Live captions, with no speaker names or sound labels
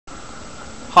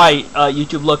Hi,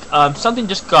 YouTube. Look, something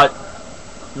just got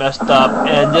messed up,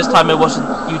 and this time it wasn't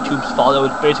YouTube's fault. It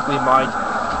was basically mine.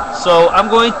 So I'm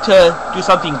going to do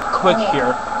something quick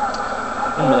here.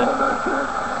 A minute.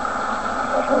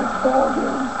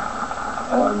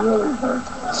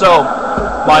 So,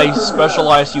 my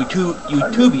specialized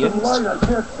YouTubians,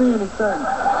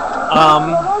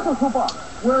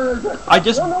 I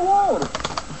just all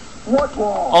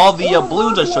the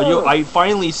balloons I showed you, I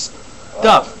finally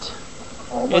stuffed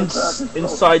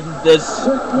inside this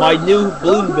my new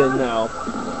balloon bin now,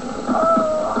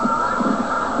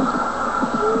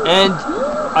 and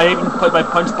I even put my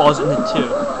punch balls in it too.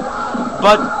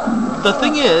 But the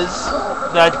thing is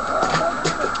that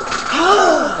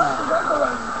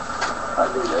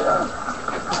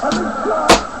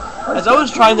as I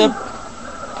was trying to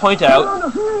point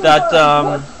out that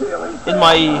in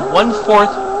my 1/4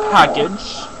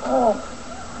 package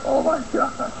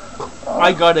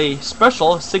I got a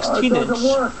special 16-inch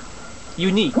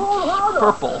unique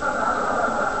purple.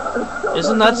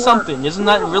 Isn't that something? Isn't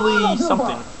that really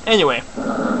something? Anyway,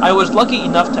 I was lucky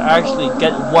enough to actually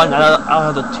get one out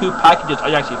of the 2 packages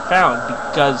I actually found,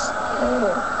 because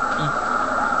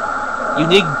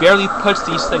Unique barely puts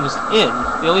these things in.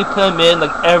 They only put them in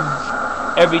like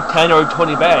every 10 or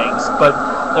 20 bags, but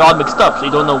they're all mixed up, so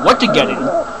you don't know what to get in.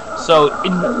 So,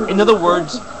 in other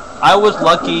words, I was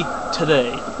lucky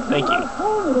today. Thank you.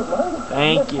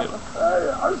 Thank you.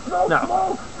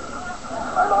 Now,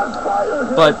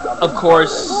 but of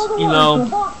course, you know,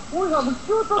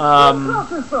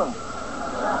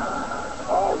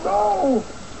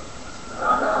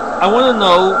 I want to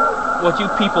know what you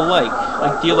people like.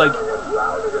 Like, do you like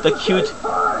the cute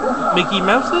Mickey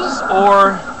Mouses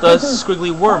or the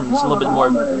squiggly worms a little bit more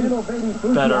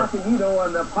better?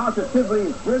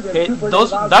 Okay,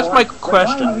 that's my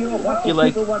question. Do you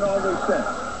like the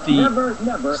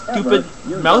stupid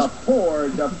mouse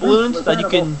balloons that you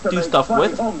can do stuff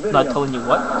with, not telling you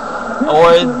what,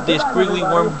 or the squiggly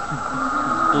worm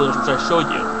balloons which I showed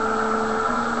you?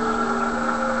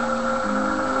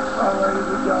 Ladies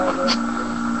and gentlemen,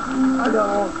 I got a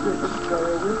little secret to tell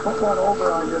you. We put one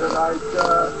over on you tonight.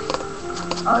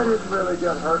 I didn't really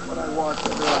get hurt when I walked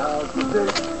into the house. You see,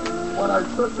 when I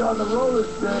took down the roller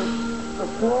skate, the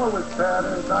floor was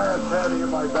padded, and I had padding in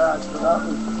my back, so that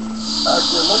was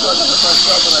actually, it looked like I hit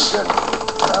myself, and I didn't.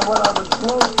 And when I was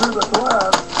blown through the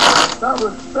glass, that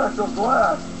was special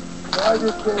glass. So I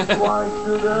just came flying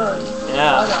through there and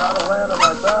kind of had to land on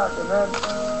my back. And then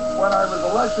when I was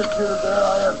electrocuted there,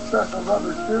 I had special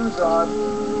rubber shoes on,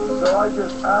 so I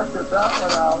just acted that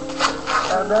one out.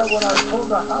 And then when I pulled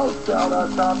the house down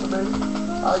on top of me,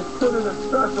 I stood in a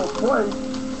special place,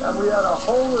 and we had a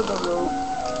hole in the roof,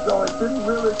 so it didn't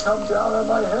really come down on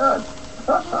my head.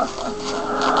 And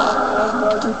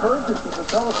I'd be perfect if the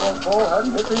telephone pole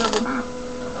hadn't hit me in the...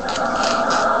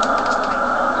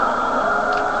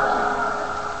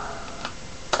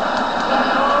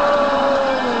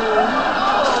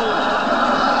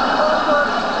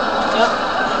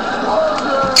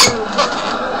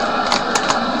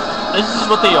 This is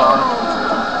what they are.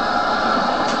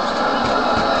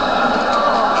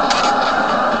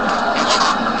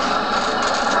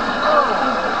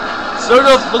 Sort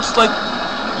of looks like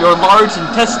your large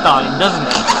intestine, doesn't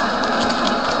it?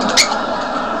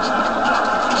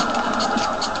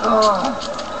 Oh,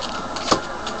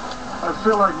 I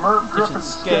feel like Merv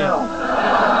Griffin's scale.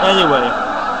 Anyway,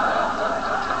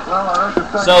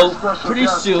 so pretty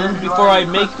soon, before I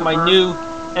make my new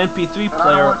MP3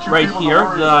 player right here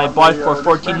that I bought for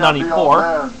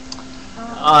 $14.94.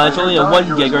 It's only a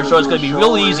 1 gigger, so it's going to be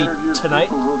real easy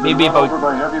tonight. Maybe about,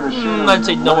 I'd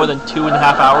say no more than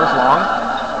 2.5 hours long.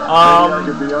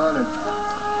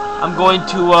 I'm going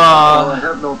to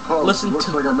listen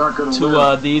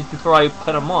to these before I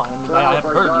put them on. I mean, I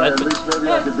haven't heard them yet, but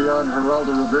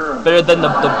better than the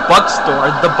Buck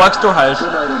Store. The Buck Store has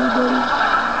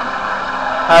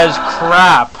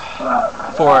crap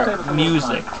for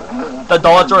music. The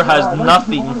dollar store has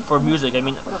nothing for music. I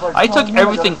mean, I took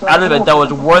everything out of it that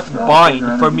was worth buying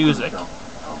for music.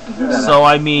 So,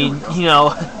 I mean, you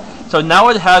know, so now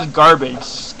it has garbage.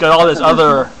 It's got all this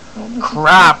other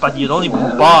crap that you don't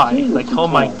even buy. Like, oh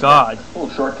my god.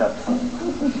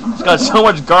 It's got so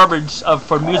much garbage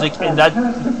for music in that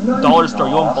dollar store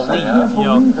you won't believe, you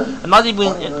know. I'm not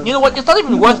even, you know what, it's not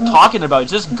even worth talking about.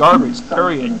 It's just garbage,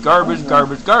 period. Garbage,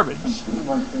 garbage, garbage.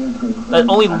 That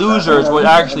only losers would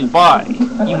actually buy,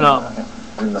 you know.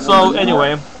 So,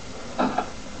 anyway.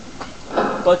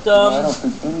 But I don't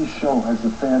think any show has the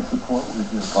fan support we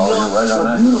do. Oh, you're right on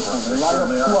that. Beautiful. They light up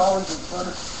 2 hours in front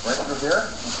of Right through here?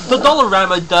 the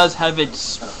Dollarama does have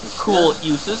its cool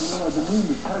uses.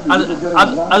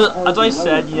 As I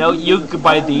said, you know, you could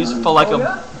buy these for like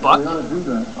 $1.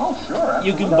 Oh, sure.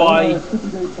 You can buy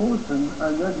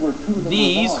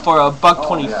these for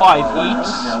 $1.25 each.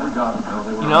 Yeah, we got them.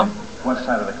 They were You know, on the west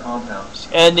side of the compound.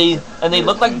 and they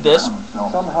look like this,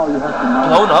 Somehow you have to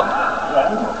blown up.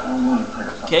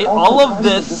 Okay, all of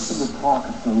this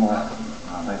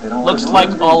looks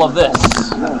like all of this,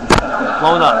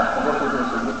 blown up.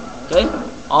 Okay,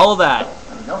 all of that.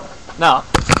 Now,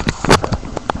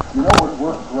 you know what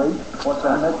worked great? What's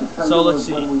that? So let's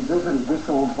see. When we visited this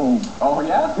old home. Oh,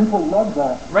 yeah? People love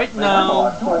that. Right now,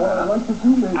 So what I like to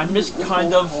do is I'm just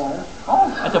kind of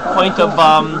at the point of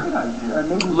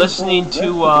listening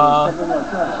to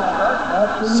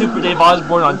Super Dave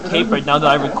Osborne on tape right now that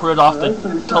I recorded off the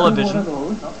television.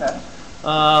 Okay.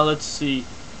 Let's see.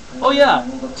 Oh yeah.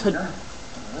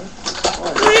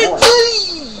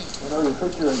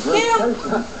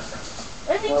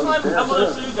 Every time I'm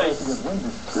gonna show you guys,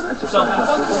 so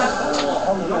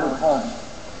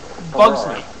bugs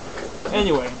me.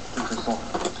 Anyway,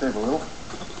 Save a little.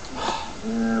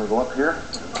 Yeah, we'll go up here.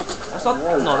 that's not.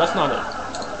 No, that's not it.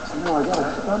 I got a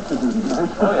stunt to do.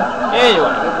 Oh, yeah.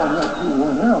 Anyway,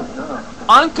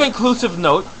 on conclusive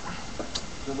note,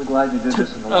 Really glad you did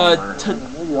this in the long run.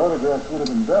 Maybe autographs would have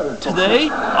been better. today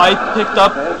I picked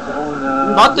up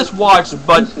not this watch,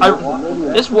 but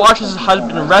this watch has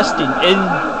been resting in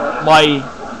my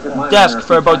desk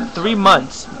for about 3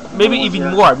 months, maybe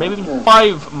even more, maybe even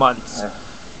 5 months,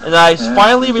 and I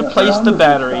finally replaced the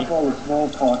battery.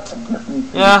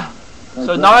 Yeah,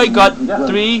 so now I got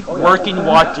 3 working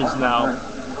watches now.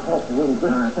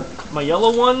 My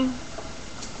yellow one,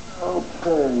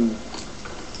 Okay.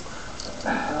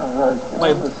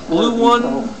 my blue one,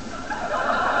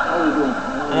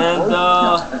 and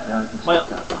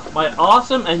my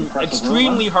awesome and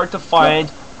extremely hard to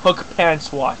find hook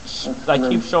pants watch that I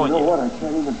keep showing You know you. what? I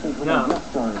can't even think when No. I get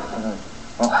started tonight.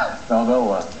 Oh, no,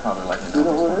 they'll probably let me You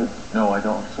know know. who it is? No, I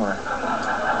don't. Sorry.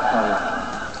 Probably.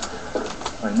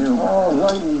 I knew. But Oh,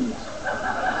 righty.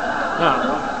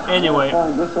 Yeah. Anyway,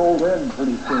 Find this old end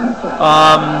pretty soon.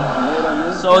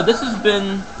 so this has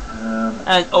been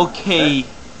an okay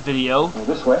video. go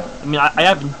this way. I mean, I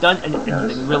haven't done anything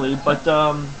really, but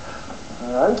All right.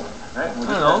 All right, we'll just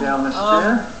I don't know. head down this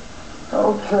stair.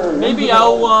 Okay. maybe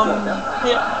I'll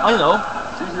hey, I don't know.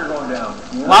 It's easier going down.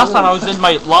 Last time I was in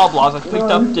my Loblaws, I picked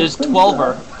up this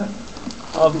 12er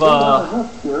of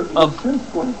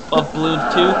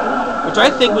Bluetooth, which I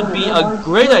think would be a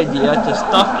great idea to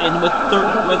stuff in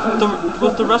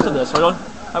with the rest of this, so I don't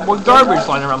have more garbage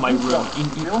lying around my room.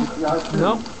 You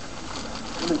know?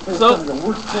 So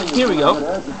here we go.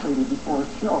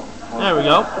 There we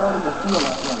go.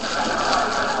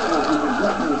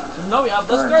 No, we have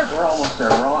the All right, skirt. we're almost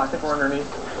there. I think we're underneath.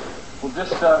 We'll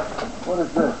just, What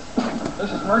is this?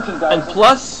 this is merchandise And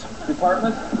plus,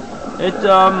 department. it T-shirts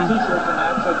and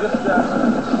that, so just, you all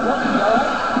right?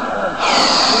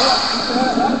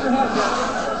 Watch your head here.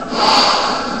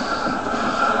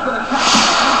 I'm gonna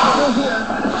cut you here.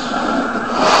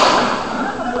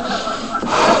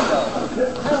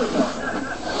 There we go.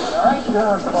 All right?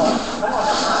 Yeah, I'm fine.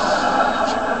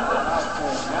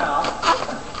 Now,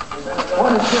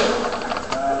 what is this?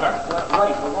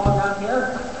 Right, we're going down here.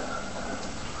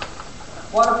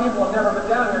 A lot of people have never been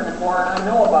down here before, and I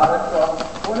know about it, so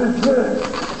What is this?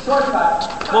 it's a shortcut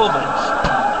 12-inch.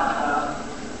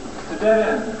 to dead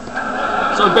end.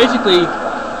 So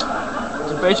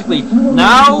basically,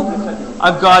 now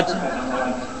I've got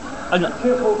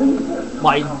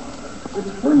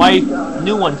my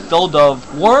new one filled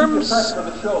of worms, For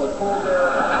the show, the cold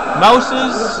air.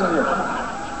 mouses,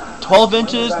 12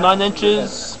 inches, 9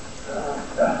 inches,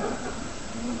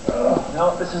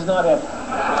 No, this is not it.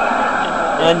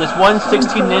 and this one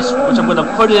 16-inch, which I'm going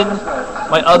to put in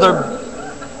my other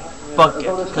bucket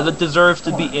because it deserves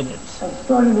to be in it. I'm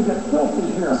starting to get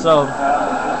filthy here. So,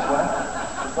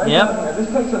 yeah.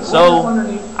 So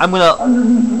I'm going to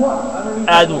Underneath what?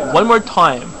 add one more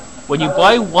time. When you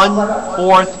buy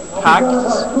 1/4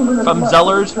 packets from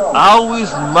Zellers,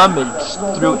 always rummage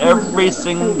through every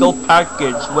single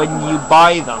package when you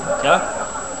buy them, okay?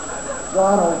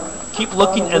 Keep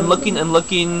looking and looking and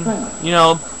looking, you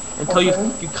know, until you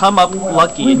come up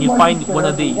lucky and you find one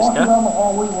of these, okay?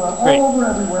 Great.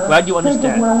 Glad you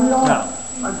understand. Now,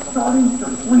 I'm starting to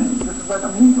freeze. This is like a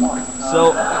meat market.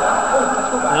 so, you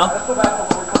know, Let's go back to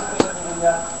where we put things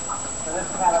in this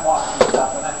kind of wash and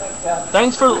stuff, and I think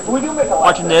thanks for we do make a lot.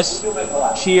 watching this. We do make a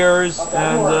lot. Cheers,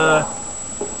 and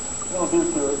Little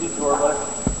detour, but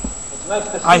it's nice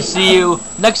to see. I see you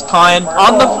next time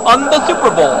on the Super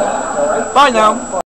Bowl. Bye now.